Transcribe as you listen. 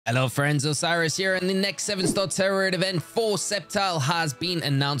Hello friends, Osirus here, and the next 7-star Tera event for SCEPTILE has been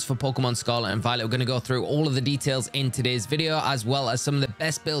announced for Pokemon Scarlet and Violet. We're going to go through all of the details in today's video, as well as some of the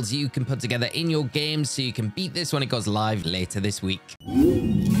best builds you can put together in your game so you can beat this when it goes live later this week.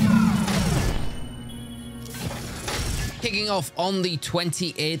 Kicking off on the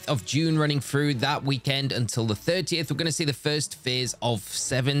 28th of June, running through that weekend until the 30th, we're going to see the first phase of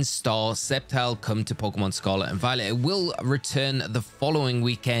 7-star SCEPTILE come to Pokemon Scarlet and Violet. It will return the following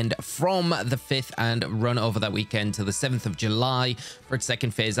weekend from the 5th and run over that weekend to the 7th of July for its second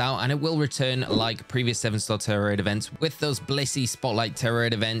phase out, and it will return like previous 7-star Tera events with those Blissey Spotlight Tera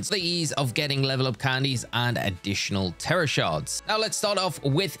events, the ease of getting level up candies and additional Tera shards. Now let's start off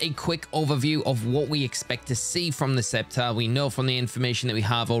with a quick overview of what we expect to see from the SCEPTILE. We know from the information that we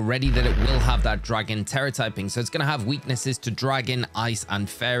have already that it will have that Dragon Tera typing, so it's going to have weaknesses to Dragon, Ice, and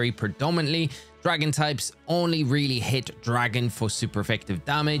Fairy predominantly. Dragon types only really hit Dragon for super effective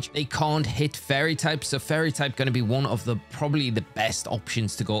damage. They can't hit Fairy types, so Fairy type going to be one of the probably the best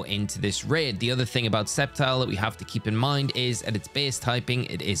options to go into this raid. The other thing about SCEPTILE that we have to keep in mind is at its base typing,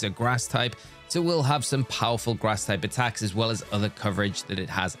 it is a Grass type. So we'll have some powerful grass type attacks as well as other coverage that it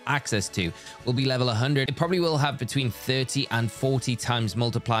has access to. Will be level 100. It probably will have between 30 and 40 times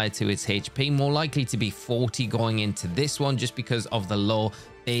multiplier to its HP. More likely to be 40 going into this one just because of the low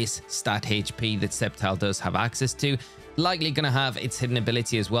base stat HP that SCEPTILE does have access to. Likely going to have its hidden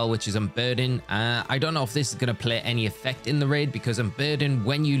ability as well, which is Unburden. I don't know if this is going to play any effect in the raid because Unburden,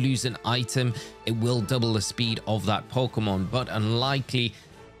 when you lose an item, it will double the speed of that Pokemon, but unlikely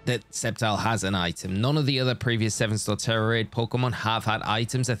that SCEPTILE has an item. None of the other previous 7-star Tera raid Pokemon have had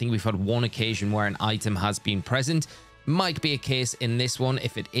items. I think we've had one occasion where an item has been present. Might be a case in this one.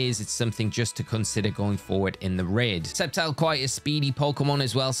 If it is, it's something just to consider going forward in the raid. SCEPTILE quite a speedy Pokemon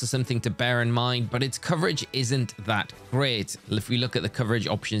as well, so something to bear in mind, but its coverage isn't that great. If we look at the coverage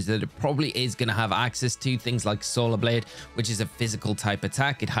options that it probably is going to have access to, things like Solar Blade, which is a physical type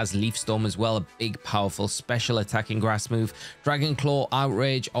attack. It has Leaf Storm as well, a big powerful special attacking grass move. Dragon Claw,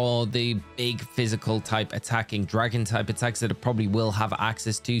 Outrage, or the big physical type attacking dragon type attacks that it probably will have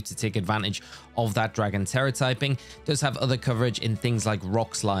access to take advantage of that Dragon Tera typing. Does have other coverage in things like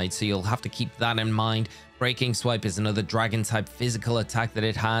Rock Slide, so you'll have to keep that in mind. Breaking Swipe is another Dragon type physical attack that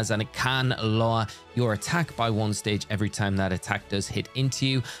it has, and it can lower your attack by 1 stage every time that attack does hit into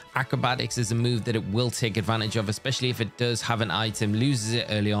you. Acrobatics is a move that it will take advantage of, especially if it does have an item, loses it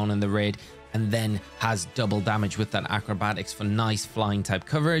early on in the raid, and then has double damage with that acrobatics for nice flying type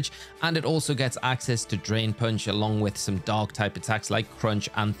coverage. And it also gets access to Drain Punch along with some dark type attacks like Crunch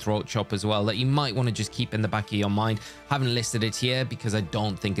and Throat Chop as well that you might want to just keep in the back of your mind. Haven't listed it here because I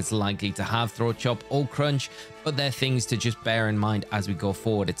don't think it's likely to have Throat Chop or Crunch, but they're things to just bear in mind as we go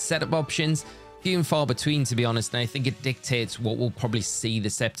forward. Its setup options, few and far between, to be honest, and I think it dictates what we'll probably see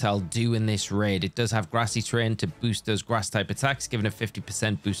the SCEPTILE do in this raid. It does have Grassy Terrain to boost those grass type attacks, giving a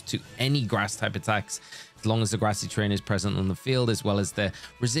 50% boost to any grass type attacks as long as the Grassy Terrain is present on the field, as well as the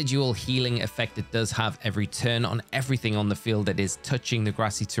residual healing effect it does have every turn on everything on the field that is touching the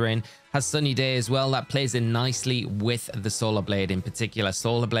Grassy Terrain. Has Sunny Day as well. That plays in nicely with the Solar Blade in particular.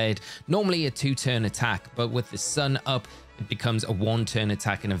 Solar Blade, normally a 2-turn attack, but with the sun up, it becomes a 1-turn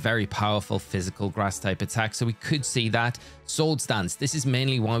attack and a very powerful physical grass type attack. So we could see that. Swords Dance, this is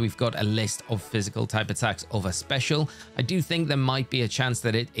mainly why we've got a list of physical type attacks over special. I do think there might be a chance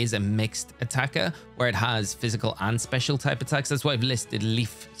that it is a mixed attacker where it has physical and special type attacks. That's why I've listed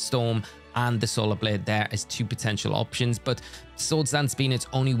Leaf Storm and the Solar Blade there as 2 potential options, but Swords Dance being its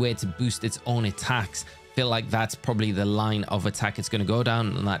only way to boost its own attacks, feel like that's probably the line of attack it's going to go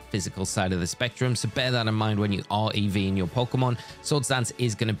down on that physical side of the spectrum, so bear that in mind when you are EVing your Pokemon. Swords Dance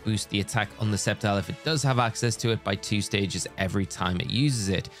is going to boost the attack on the SCEPTILE if it does have access to it by 2 stages every time it uses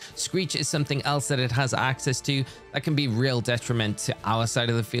it. Screech is something else that it has access to that can be real detriment to our side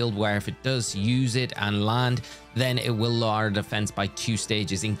of the field, where if it does use it and land, then it will lower defense by 2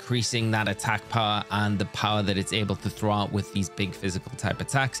 stages, increasing that attack power and the power that it's able to throw out with these big physical type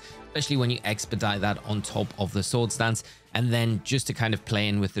attacks, especially when you expedite that on top of the Swords Dance. And then just to kind of play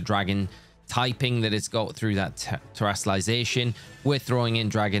in with the Dragon typing that it's got through that terrestrialization, we're throwing in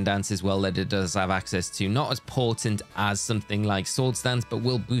Dragon Dance as well that it does have access to. Not as potent as something like Swords Dance, but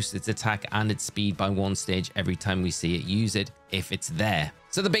will boost its attack and its speed by 1 stage every time we see it use it, if it's there.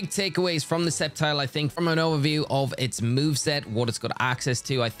 So the big takeaways from the SCEPTILE, I think, from an overview of its moveset, what it's got access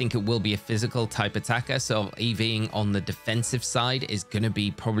to, I think it will be a physical type attacker. So EVing on the defensive side is going to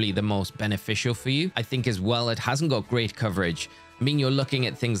be probably the most beneficial for you. I think as well, it hasn't got great coverage. I mean, you're looking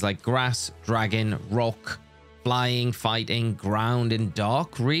at things like Grass, Dragon, Rock, flying, fighting, ground, and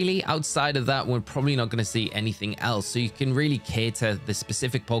dark. Really, outside of that, we're probably not going to see anything else. So you can really cater the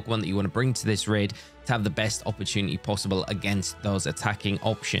specific Pokemon that you want to bring to this raid to have the best opportunity possible against those attacking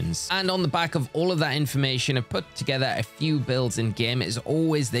options. And on the back of all of that information, I've put together a few builds in game. As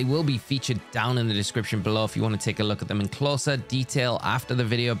always, they will be featured down in the description below if you want to take a look at them in closer detail after the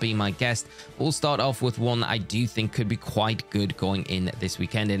video. Be my guest. We'll start off with one that I do think could be quite good going in this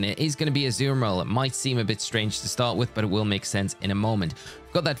weekend, and it is going to be Azumarill. It might seem a bit strange to start with, but it will make sense in a moment.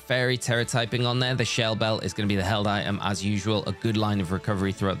 Got that fairy Tera typing on there. The shell bell is going to be the held item as usual. A good line of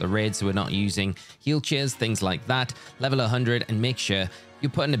recovery throughout the raid, so we're not using heal cheers, things like that. Level 100, and make sure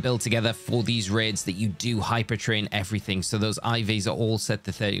you're putting a build together for these raids that you do hyper train everything. So those IVs are all set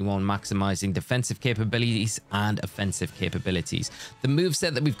to 31, maximizing defensive capabilities and offensive capabilities. The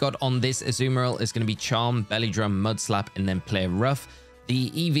moveset that we've got on this Azumarill is going to be Charm, Belly Drum, Mud Slap, and then Play Rough.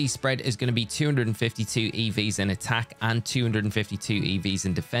 The EV spread is going to be 252 EVs in attack and 252 EVs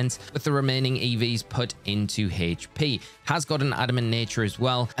in defense, with the remaining EVs put into HP. Has got an adamant nature as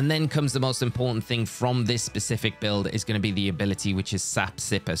well. And then comes the most important thing from this specific build is going to be the ability, which is Sap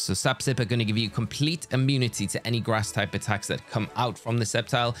Sipper. So Sap Sipper going to give you complete immunity to any grass type attacks that come out from the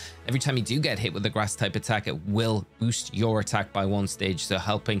Sceptile. Every time you do get hit with a grass type attack, it will boost your attack by 1 stage, so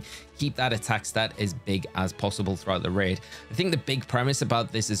helping keep that attack stat as big as possible throughout the raid. I think the big premise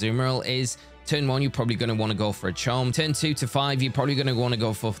about this Azumarill is turn 1, you're probably going to want to go for a Charm. Turn 2 to 5, you're probably going to want to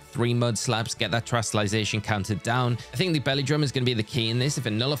go for 3 Mud Slaps, get that Terastallization counted down. I think the Belly Drum is going to be the key in this. If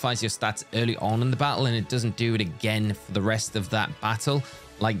it nullifies your stats early on in the battle and it doesn't do it again for the rest of that battle,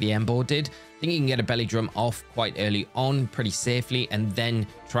 like the Embo did, I think you can get a Belly Drum off quite early on pretty safely, and then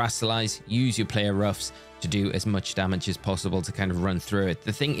Terastallize, use your Player Roughs to do as much damage as possible to kind of run through it.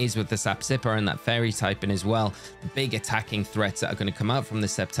 The thing is with the Sap Sipper and that fairy typing as well, the big attacking threats that are going to come out from the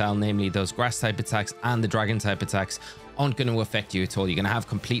Sceptile, namely those grass type attacks and the dragon type attacks, aren't going to affect you at all. You're going to have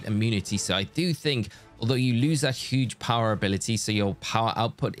complete immunity. So I do think, although you lose that huge power ability, so your power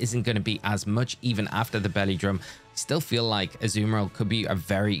output isn't going to be as much even after the Belly Drum, I still feel like Azumarill could be a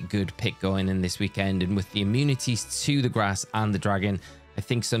very good pick going in this weekend. And with the immunities to the grass and the dragon, I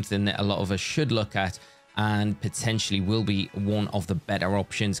think something that a lot of us should look at and potentially will be one of the better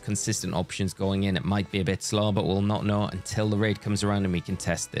options, consistent options going in. It might be a bit slow, but we'll not know until the raid comes around and we can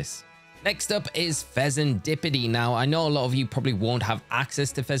test this. Next up is Fezandipiti. Now, I know a lot of you probably won't have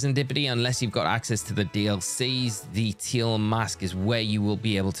access to Fezandipiti unless you've got access to the DLCs. The Teal Mask is where you will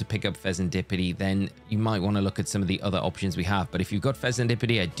be able to pick up Fezandipiti. Then you might want to look at some of the other options we have. But if you've got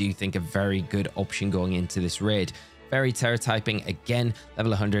Fezandipiti, I do think a very good option going into this raid. Fairy Tera typing, again,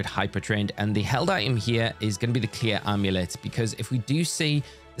 level 100, hyper trained. And the held item here is going to be the Clear Amulet, because if we do see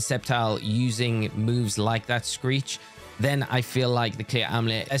the Sceptile using moves like that Screech, then I feel like the Clear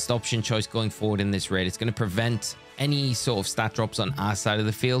Amulet, best option choice going forward in this raid. It's going to prevent any sort of stat drops on our side of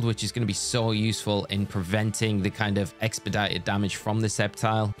the field, which is going to be so useful in preventing the kind of expedited damage from the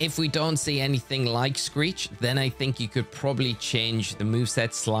Sceptile. If we don't see anything like Screech, then I think you could probably change the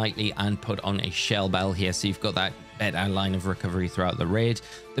moveset slightly and put on a Shell Bell here, so you've got that better line of recovery throughout the raid.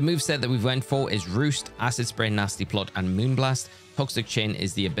 The moveset that we've went for is Roost, Acid Spray, Nasty Plot, and Moonblast. Toxic Chain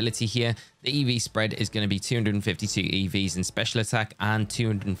is the ability here. The EV spread is going to be 252 EVs in special attack and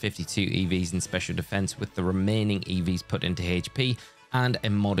 252 EVs in special defense, with the remaining EVs put into HP and a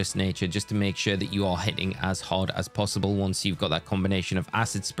modest nature, just to make sure that you are hitting as hard as possible once you've got that combination of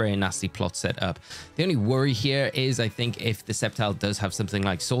Acid Spray and Nasty Plot set up. The only worry here is, I think if the Sceptile does have something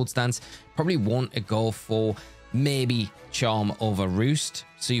like Swords Dance, probably want to go for maybe Charm over Roost,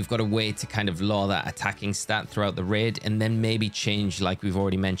 so you've got a way to kind of lower that attacking stat throughout the raid, and then maybe change, like we've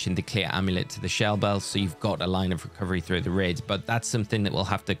already mentioned, the Clear Amulet to the Shell Bell, so you've got a line of recovery through the raids. But that's something that we'll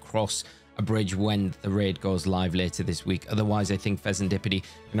have to cross a bridge when the raid goes live later this week. Otherwise, I think Fezandipiti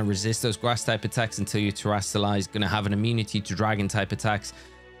going to resist those grass type attacks until you Terastallize, going to have an immunity to dragon type attacks.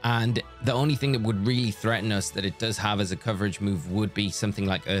 And the only thing that would really threaten us that it does have as a coverage move would be something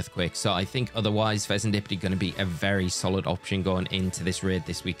like Earthquake. So I think otherwise Fezandipiti going to be a very solid option going into this raid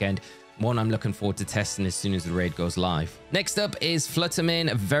this weekend. One I'm looking forward to testing as soon as the raid goes live. Next up is Flutter,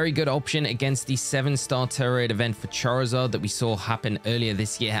 a very good option against the 7-star Terra Raid event for Charizard that we saw happen earlier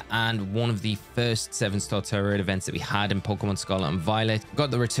this year, and one of the first 7-star Terra Raid events that we had in Pokemon Scarlet and Violet. Got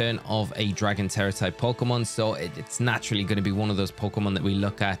the return of a Dragon Terra type Pokemon, so it's naturally going to be one of those Pokemon that we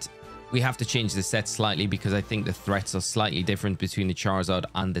look at. We have to change the set slightly because I think the threats are slightly different between the Charizard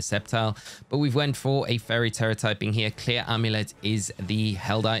and the Sceptile. But we've went for a Fairy Tera typing here. Clear Amulet is the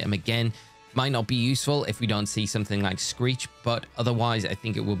held item again. Might not be useful if we don't see something like Screech, but otherwise I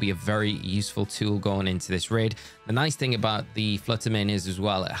think it will be a very useful tool going into this raid. The nice thing about the Flutter main is as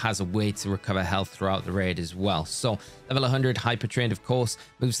well, it has a way to recover health throughout the raid as well. So level 100, hyper trained of course.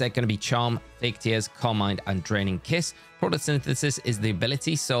 Moveset going to be Charm, Fake Tears, Calm Mind, and Draining Kiss. Protosynthesis is the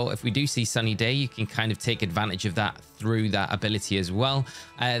ability, so if we do see Sunny Day, you can kind of take advantage of that through that ability as well.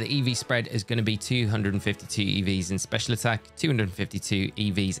 The EV spread is going to be 252 EVs in special attack, 252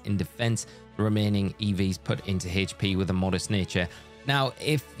 EVs in defense, the remaining EVs put into HP with a modest nature. Now,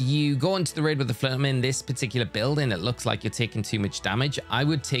 if you go into the raid with the Flutter in this particular build and it looks like you're taking too much damage, I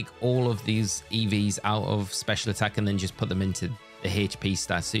would take all of these EVs out of special attack and then just put them into the HP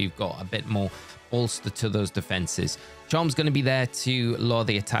stat, so you've got a bit more bolster to those defenses. Charm's going to be there to lower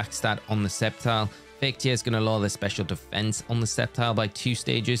the attack stat on the Sceptile. Fake Tear is going to lower the special defense on the Sceptile by 2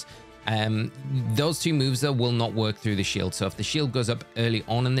 stages. Those 2 moves though will not work through the shield, so if the shield goes up early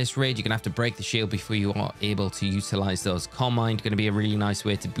on in this raid, you're gonna have to break the shield before you are able to utilize those. Calm Mind going to be a really nice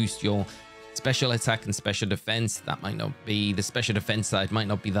way to boost your special attack and special defense. That might not be, the special defense side might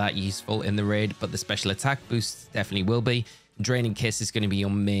not be that useful in the raid, but the special attack boosts definitely will be. Draining Kiss is going to be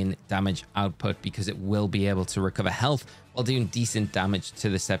your main damage output because it will be able to recover health while doing decent damage to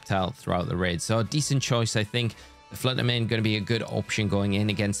the Sceptile throughout the raid. So a decent choice, I think. The Flutter main going to be a good option going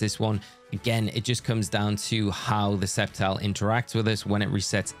in against this one. Again, it just comes down to how the Sceptile interacts with us when it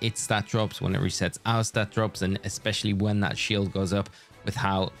resets its stat drops, when it resets our stat drops, and especially when that shield goes up, with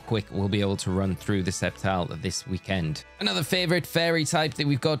how quick we'll be able to run through the Sceptile this weekend. Another favorite fairy type that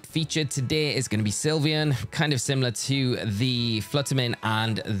we've got featured today is going to be Sylveon, kind of similar to the Flutter main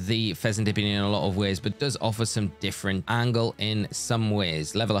and the Fezandipiti in a lot of ways, but does offer some different angle in some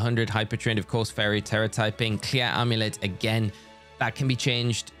ways. Level 100, hyper trained, of course, fairy Tera typing. Clear Amulet, again, that can be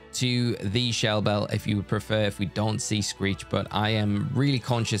changed to the Shell Bell if you would prefer, if we don't see Screech, but I am really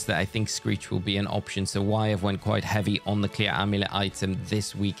conscious that I think Screech will be an option, so why I've went quite heavy on the Clear Amulet item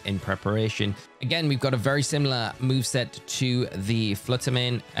this week in preparation. Again, we've got a very similar moveset to the Flutter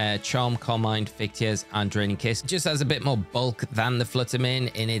main, Charm, Calm Mind, Fake Tears, and Draining Kiss. Just has a bit more bulk than the Flutter main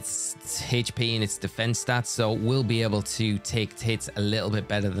in its HP and its defense stats, so we'll be able to take hits a little bit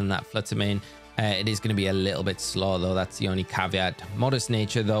better than that Flutter main. It is going to be a little bit slower though, that's the only caveat. Modest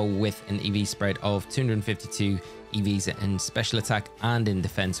nature though, with an EV spread of 252 EVs in special attack and in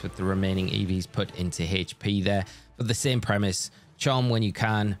defense, with the remaining EVs put into HP there. But the same premise, Charm when you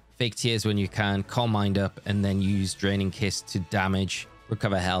can, Fake Tears when you can, Calm Mind up, and then use Draining Kiss to damage,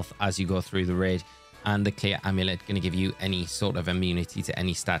 recover health as you go through the raid. And the Clear Amulet going to give you any sort of immunity to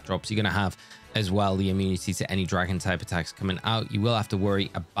any stat drops. You're going to have as well the immunity to any dragon type attacks coming out. You will have to worry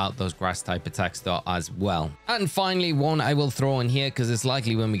about those grass type attacks though as well. And finally, one I will throw in here because it's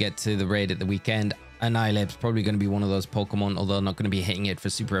likely when we get to the raid at the weekend, Annihilate's probably going to be one of those Pokemon, although not going to be hitting it for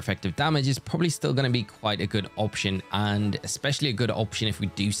super effective damage. It's probably still going to be quite a good option, and especially a good option if we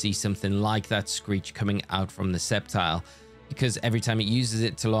do see something like that Screech coming out from the Sceptile, because every time it uses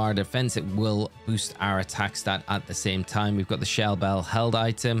it to lower our defense, it will boost our attack stat at the same time. We've got the Shell Bell held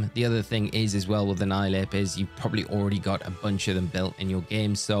item. The other thing is as well with Annihilate is you've probably already got a bunch of them built in your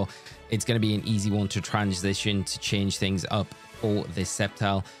game, so it's going to be an easy one to transition to change things up for this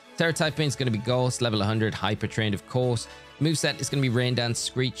Sceptile. Tera typing is going to be Ghost, level 100, hyper trained of course. Moveset is going to be Rain Dance,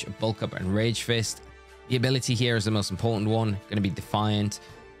 Screech, Bulk Up, and Rage Fist. The ability here is the most important one, going to be Defiant.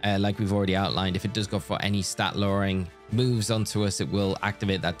 Like we've already outlined, if it does go for any stat lowering moves onto us, it will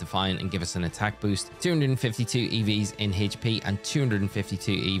activate that Defiant and give us an attack boost. 252 EVs in HP and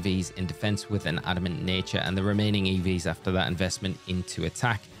 252 EVs in defense with an adamant nature, and the remaining EVs after that investment into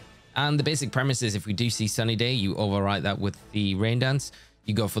attack. And the basic premise is if we do see Sunny Day, you overwrite that with the Rain Dance.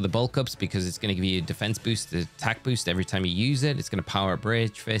 You go for the bulk ups because it's going to give you a defense boost, an attack boost every time you use it. It's going to power up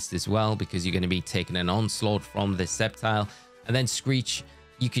Rage Fist as well because you're going to be taking an onslaught from this Sceptile. And then Screech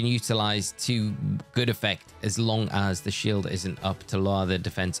you can utilize to good effect as long as the shield isn't up to lower the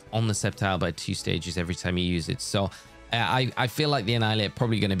defense on the Sceptile by 2 stages every time you use it. So I feel like the Annihilate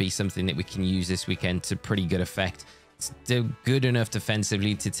probably going to be something that we can use this weekend to pretty good effect. It's good enough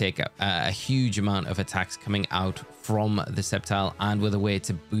defensively to take a huge amount of attacks coming out from the Sceptile, and with a way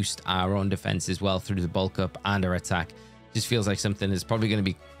to boost our own defense as well through the bulk up and our attack. Just feels like something that's probably going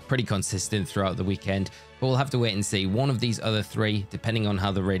to be pretty consistent throughout the weekend, but we'll have to wait and see. One of these other 3, depending on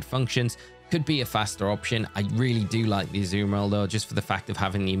how the raid functions, could be a faster option. I really do like the Azumarill though, just for the fact of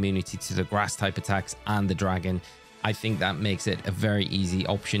having the immunity to the grass type attacks and the dragon. I think that makes it a very easy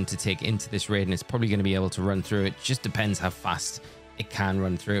option to take into this raid, and it's probably going to be able to run through it. Just depends how fast it can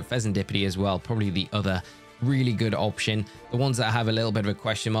run through it. Fezandipiti as well, probably the other really good option. The ones that have a little bit of a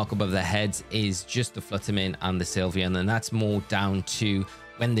question mark above their heads is just the Flutter main and the Sylveon, and that's more down to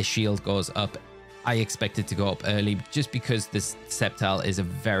when the shield goes up, I expect it to go up early, just because this Sceptile is a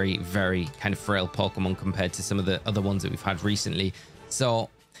very, very kind of frail Pokemon compared to some of the other ones that we've had recently.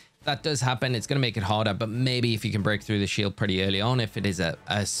 So that does happen. It's going to make it harder, but maybe if you can break through the shield pretty early on, if it is a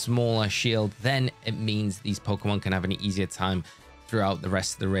smaller shield, then it means these Pokemon can have an easier time throughout the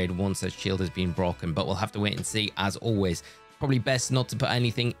rest of the raid once that shield has been broken. But we'll have to wait and see. As always, probably best not to put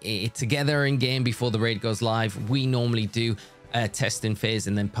anything together in game before the raid goes live. We normally do a testing phase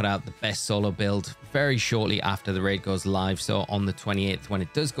and then put out the best solo build very shortly after the raid goes live. So on the 28th, when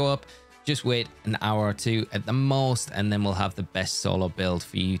it does go up, just wait an hour or two at the most, and then we'll have the best solo build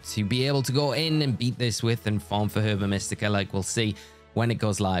for you to be able to go in and beat this with and farm for Herba Mystica, like we'll see when it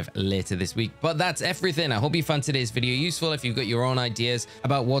goes live later this week. But that's everything. I hope you found today's video useful. If you've got your own ideas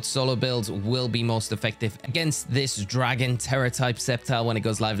about what solo builds will be most effective against this Dragon Terra type Sceptile when it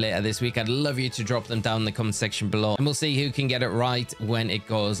goes live later this week, I'd love you to drop them down in the comment section below, and we'll see who can get it right when it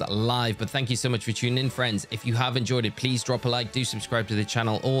goes live. But thank you so much for tuning in, friends. If you have enjoyed it, please drop a like, do subscribe to the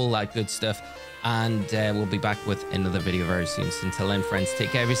channel, all that good stuff, and we'll be back with another video very soon. So until then, friends,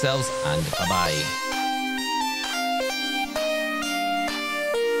 take care of yourselves, and bye-bye.